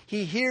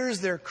 He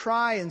hears their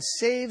cry and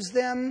saves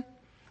them.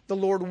 The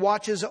Lord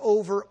watches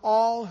over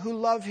all who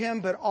love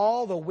Him, but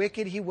all the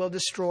wicked He will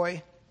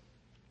destroy.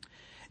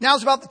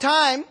 Now's about the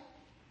time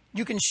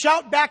you can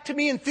shout back to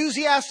me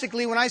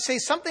enthusiastically when I say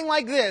something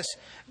like this.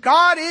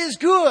 God is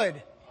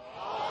good.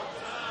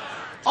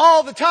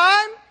 All the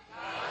time?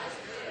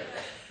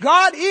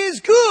 God is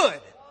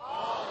good.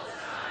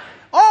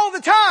 All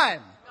the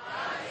time.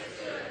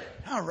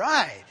 All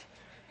right.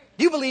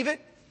 Do you believe it?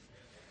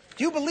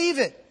 Do you believe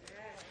it?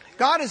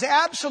 God is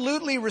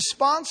absolutely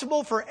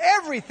responsible for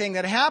everything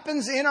that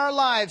happens in our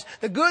lives,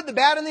 the good, the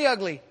bad, and the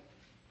ugly.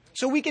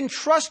 So we can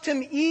trust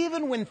Him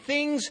even when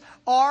things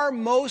are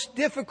most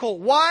difficult.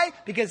 Why?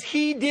 Because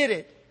He did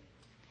it.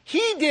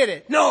 He did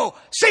it. No,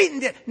 Satan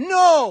did it.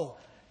 No.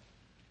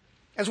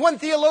 As one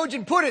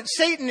theologian put it,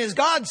 Satan is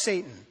God's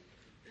Satan.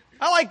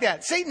 I like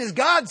that. Satan is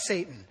God's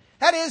Satan.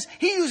 That is,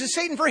 He uses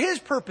Satan for His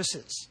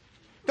purposes.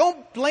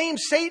 Don't blame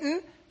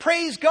Satan.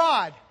 Praise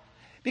God.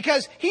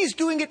 Because He's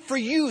doing it for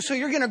you, so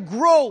you're going to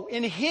grow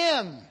in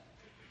Him.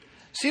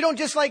 So you don't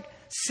just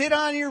sit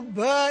on your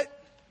butt,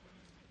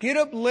 get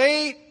up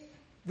late,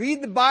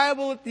 read the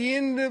Bible at the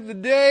end of the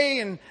day,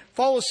 and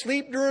fall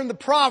asleep during the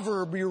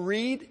proverb you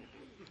read.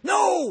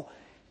 No!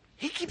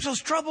 He keeps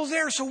those troubles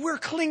there, so we're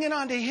clinging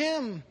on to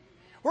Him.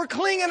 We're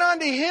clinging on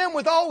to Him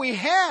with all we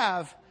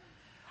have.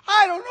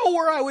 I don't know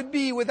where I would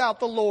be without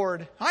the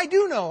Lord. I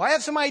do know. I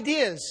have some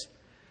ideas.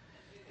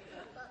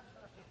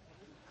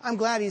 I'm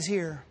glad He's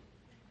here.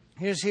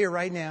 He's here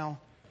right now.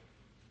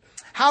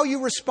 How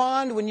you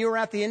respond when you're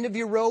at the end of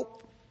your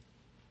rope,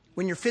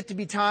 when you're fit to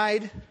be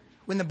tied,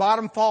 when the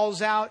bottom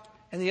falls out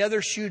and the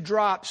other shoe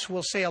drops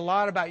will say a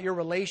lot about your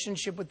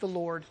relationship with the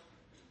Lord.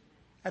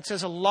 That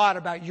says a lot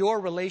about your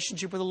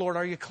relationship with the Lord.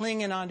 Are you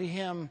clinging on to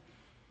Him?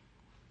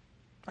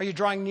 Are you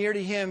drawing near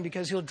to Him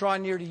because He'll draw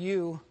near to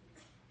you?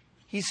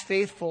 He's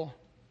faithful.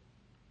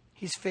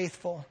 He's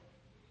faithful.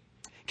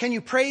 Can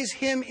you praise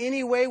Him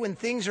anyway when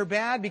things are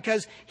bad?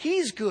 Because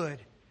He's good.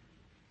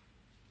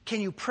 Can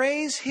you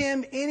praise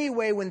Him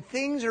anyway when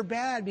things are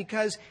bad?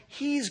 Because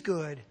He's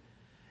good.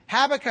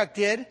 Habakkuk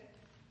did.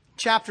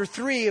 Chapter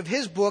 3 of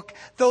his book,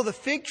 though the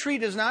fig tree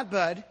does not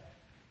bud,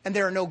 and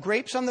there are no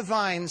grapes on the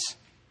vines,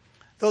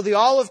 though the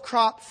olive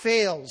crop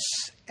fails,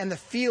 and the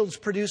fields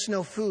produce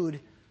no food,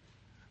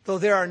 though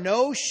there are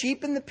no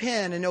sheep in the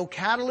pen and no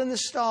cattle in the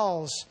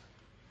stalls,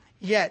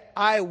 yet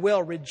I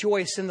will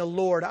rejoice in the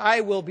Lord.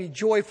 I will be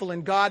joyful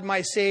in God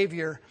my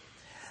Savior.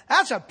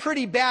 That's a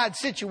pretty bad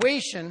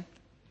situation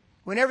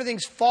when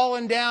everything's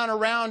fallen down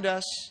around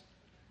us,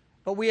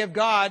 but we have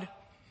God.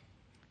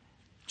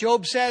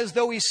 Job says,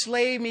 though He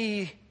slay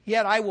me,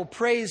 yet I will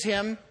praise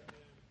Him.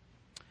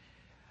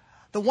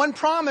 The one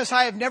promise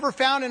I have never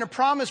found in a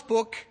promise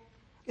book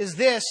is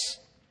this: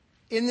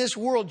 in this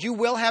world you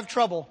will have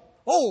trouble.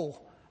 Oh,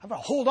 I'm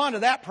going to hold on to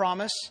that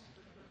promise.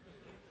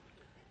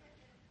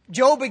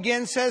 Job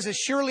again says, as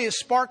surely as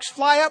sparks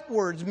fly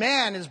upwards,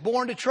 man is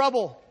born to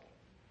trouble.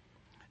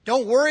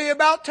 Don't worry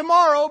about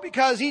tomorrow,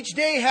 because each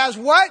day has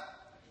what?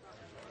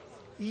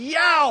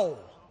 Yow!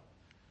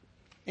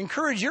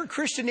 Encourage your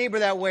Christian neighbor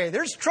that way.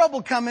 There's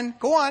trouble coming.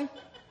 Go on.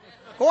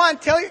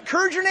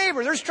 Encourage your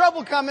neighbor. There's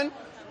trouble coming.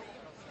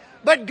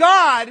 But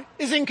God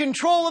is in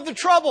control of the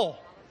trouble.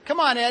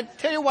 Come on, Ed.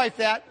 Tell your wife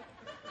that.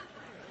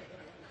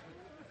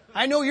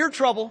 I know your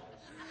trouble.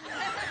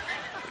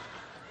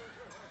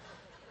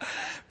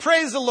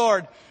 Praise the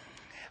Lord.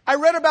 I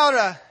read about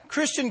a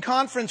Christian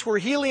conference where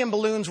helium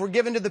balloons were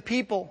given to the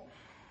people,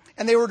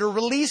 and they were to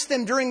release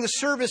them during the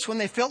service when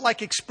they felt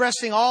like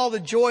expressing all the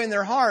joy in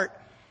their heart.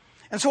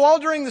 And so all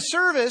during the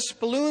service,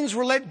 balloons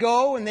were let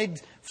go and they'd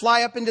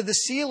fly up into the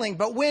ceiling.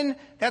 But when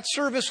that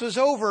service was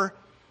over,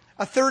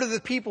 a third of the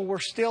people were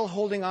still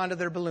holding on to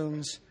their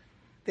balloons.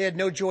 They had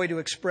no joy to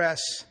express.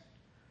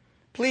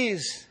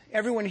 Please,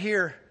 everyone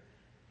here,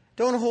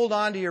 don't hold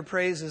on to your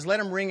praises. Let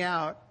them ring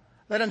out.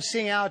 Let them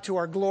sing out to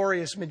our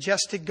glorious,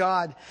 majestic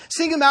God.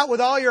 Sing them out with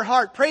all your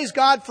heart. Praise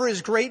God for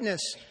His greatness.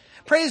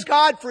 Praise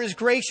God for His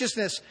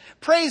graciousness.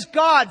 Praise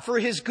God for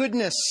His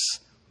goodness.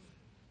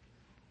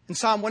 And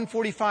Psalm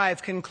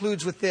 145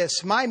 concludes with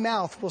this: my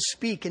mouth will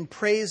speak in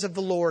praise of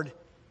the Lord.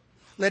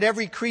 Let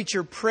every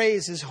creature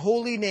praise His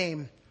holy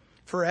name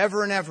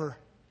forever and ever.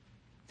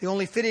 The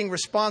only fitting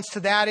response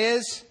to that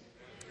is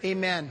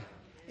amen.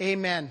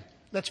 Amen.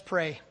 Let's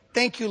pray.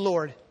 Thank you,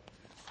 Lord.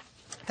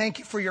 Thank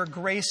you for your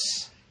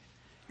grace,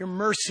 your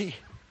mercy.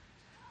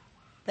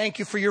 Thank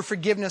you for your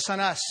forgiveness on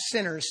us,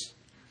 sinners,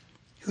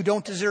 who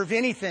don't deserve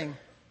anything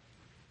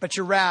but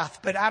your wrath.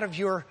 But out of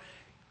your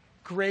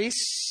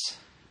grace,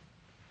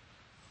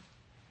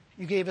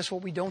 you gave us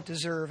what we don't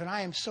deserve, and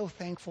I am so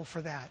thankful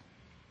for that.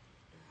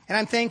 And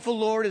I'm thankful,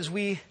 Lord, as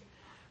we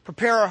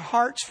prepare our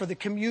hearts for the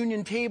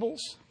communion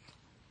tables,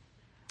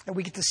 that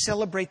we get to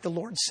celebrate the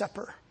Lord's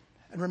Supper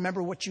and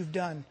remember what you've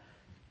done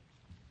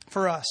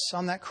for us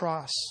on that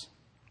cross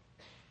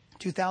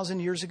 2,000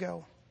 years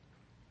ago.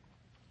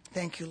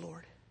 Thank you,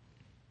 Lord.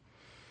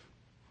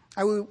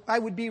 I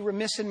would be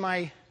remiss in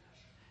my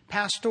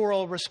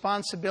pastoral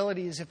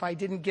responsibilities if I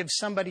didn't give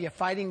somebody a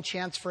fighting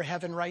chance for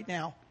heaven right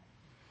now.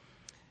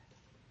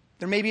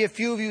 There may be a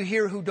few of you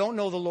here who don't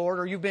know the Lord,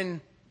 or you've been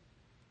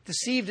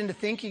deceived into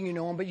thinking you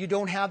know Him, but you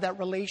don't have that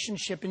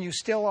relationship and you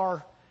still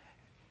are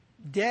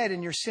dead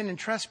in your sin and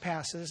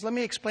trespasses. Let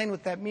me explain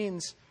what that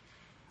means.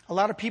 A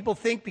lot of people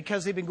think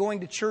because they've been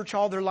going to church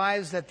all their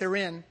lives that they're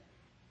in.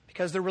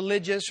 Because they're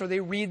religious or they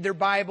read their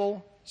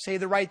Bible, say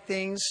the right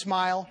things,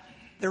 smile,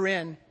 they're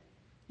in.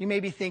 You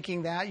may be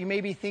thinking that. You may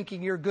be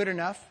thinking you're good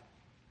enough.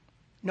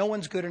 No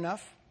one's good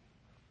enough.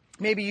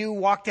 Maybe you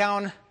walked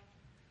down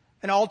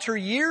an altar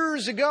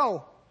years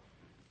ago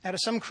at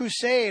some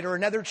crusade or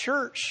another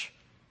church,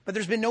 but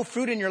there's been no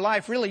fruit in your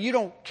life. Really, you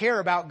don't care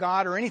about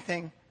God or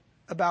anything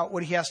about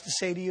what He has to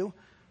say to you.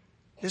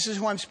 This is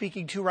who I'm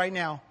speaking to right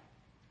now.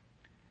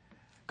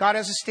 God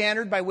has a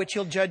standard by which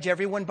He'll judge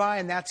everyone by,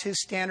 and that's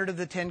His standard of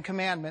the 10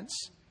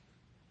 Commandments.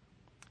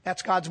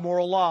 That's God's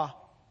moral law.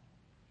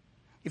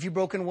 If you've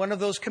broken one of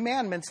those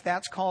commandments,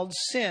 that's called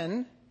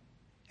sin.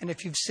 And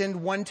if you've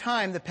sinned one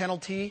time, the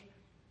penalty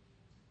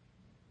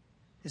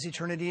is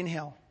eternity in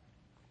hell.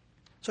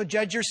 So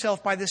judge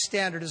yourself by this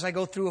standard as I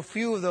go through a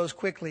few of those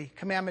quickly.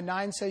 Commandment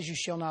 9 says you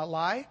shall not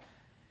lie.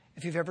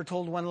 If you've ever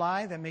told one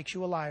lie, that makes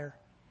you a liar.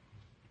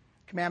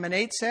 Commandment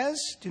 8 says,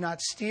 do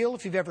not steal.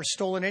 If you've ever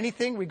stolen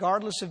anything,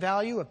 regardless of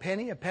value, a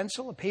penny, a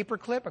pencil, a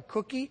paperclip, a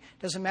cookie,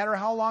 doesn't matter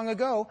how long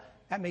ago,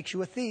 that makes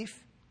you a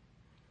thief.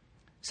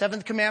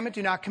 Seventh commandment,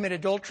 do not commit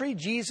adultery.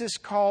 Jesus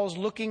calls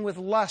looking with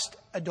lust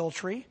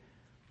adultery.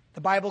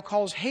 The Bible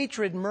calls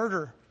hatred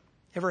murder.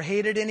 Ever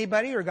hated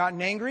anybody or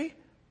gotten angry?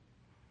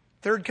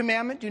 Third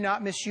commandment, do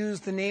not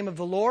misuse the name of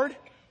the Lord.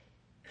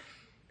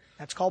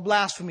 That's called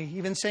blasphemy.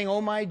 Even saying,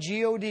 oh my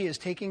God, is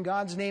taking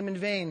God's name in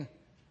vain.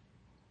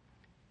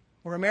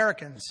 We're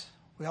Americans.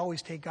 We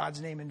always take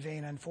God's name in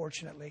vain,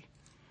 unfortunately.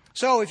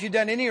 So if you've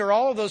done any or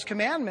all of those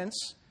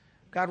commandments,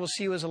 God will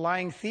see you as a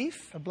lying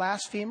thief, a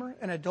blasphemer,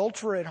 an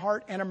adulterer at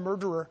heart, and a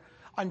murderer.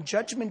 On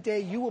Judgment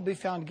Day, you will be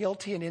found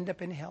guilty and end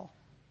up in hell.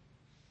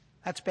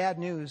 That's bad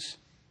news.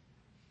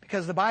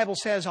 Because the Bible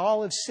says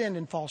all have sinned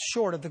and fall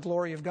short of the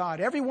glory of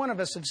God. Every one of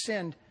us have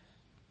sinned.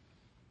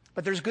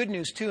 But there's good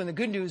news too, and the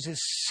good news is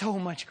so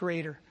much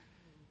greater.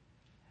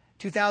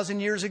 2,000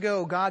 years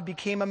ago, God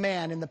became a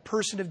man in the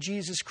person of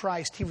Jesus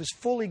Christ. He was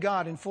fully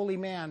God and fully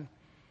man.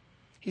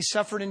 He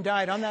suffered and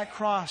died on that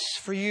cross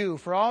for you,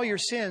 for all your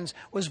sins,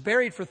 was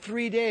buried for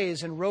 3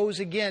 days and rose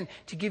again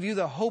to give you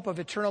the hope of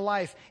eternal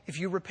life. If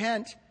you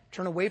repent,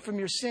 turn away from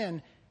your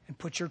sin, and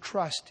put your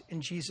trust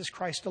in Jesus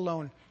Christ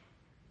alone.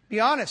 Be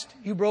honest,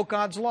 you broke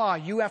God's law.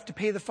 You have to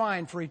pay the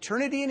fine for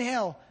eternity in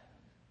hell.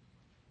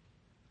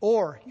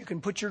 Or you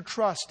can put your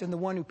trust in the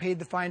one who paid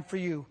the fine for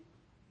you,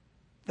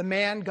 the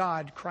man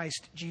God,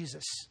 Christ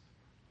Jesus.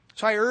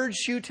 So I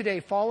urge you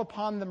today, fall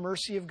upon the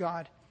mercy of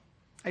God.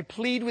 I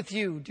plead with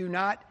you, do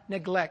not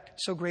neglect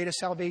so great a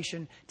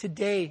salvation.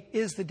 Today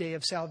is the day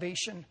of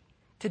salvation.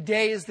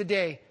 Today is the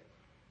day.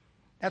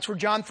 That's where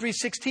John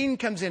 3:16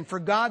 comes in. For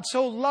God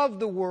so loved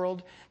the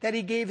world that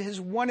he gave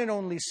his one and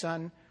only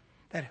Son,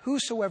 that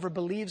whosoever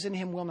believes in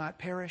him will not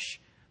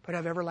perish, but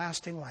have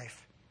everlasting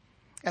life.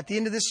 At the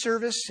end of this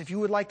service, if you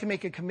would like to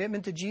make a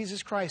commitment to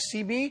Jesus Christ,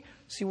 see me,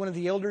 see one of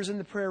the elders in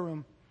the prayer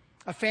room.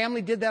 A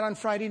family did that on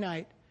Friday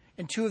night,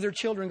 and 2 of their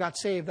children got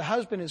saved. The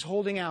husband is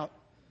holding out.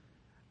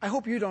 I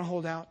hope you don't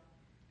hold out.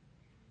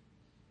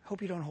 I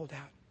hope you don't hold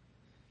out.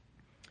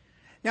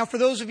 Now, for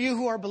those of you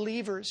who are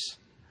believers,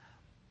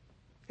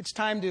 it's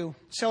time to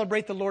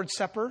celebrate the Lord's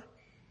Supper. And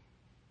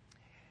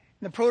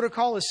the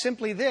protocol is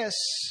simply this: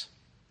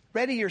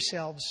 ready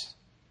yourselves,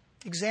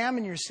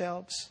 examine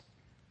yourselves,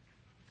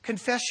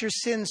 confess your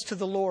sins to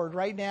the Lord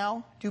right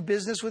now, do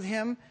business with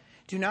him.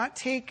 Do not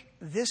take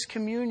this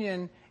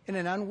communion in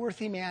an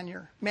unworthy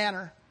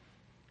manner.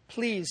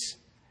 Please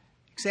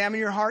examine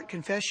your heart,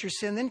 confess your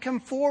sin, then come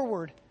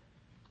forward.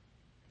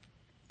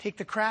 Take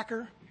the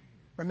cracker.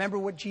 Remember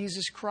what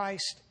Jesus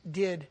Christ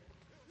did,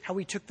 how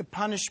he took the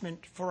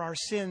punishment for our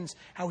sins,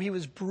 how he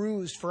was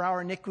bruised for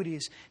our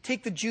iniquities.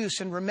 Take the juice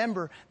and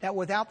remember that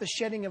without the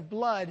shedding of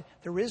blood,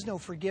 there is no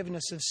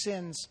forgiveness of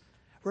sins.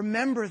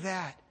 Remember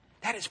that.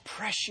 That is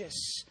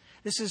precious.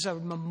 This is a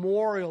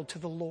memorial to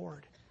the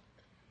Lord.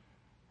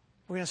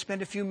 We're going to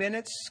spend a few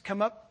minutes.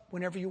 Come up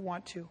whenever you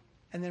want to.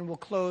 And then we'll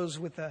close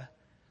with a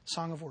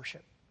song of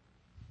worship.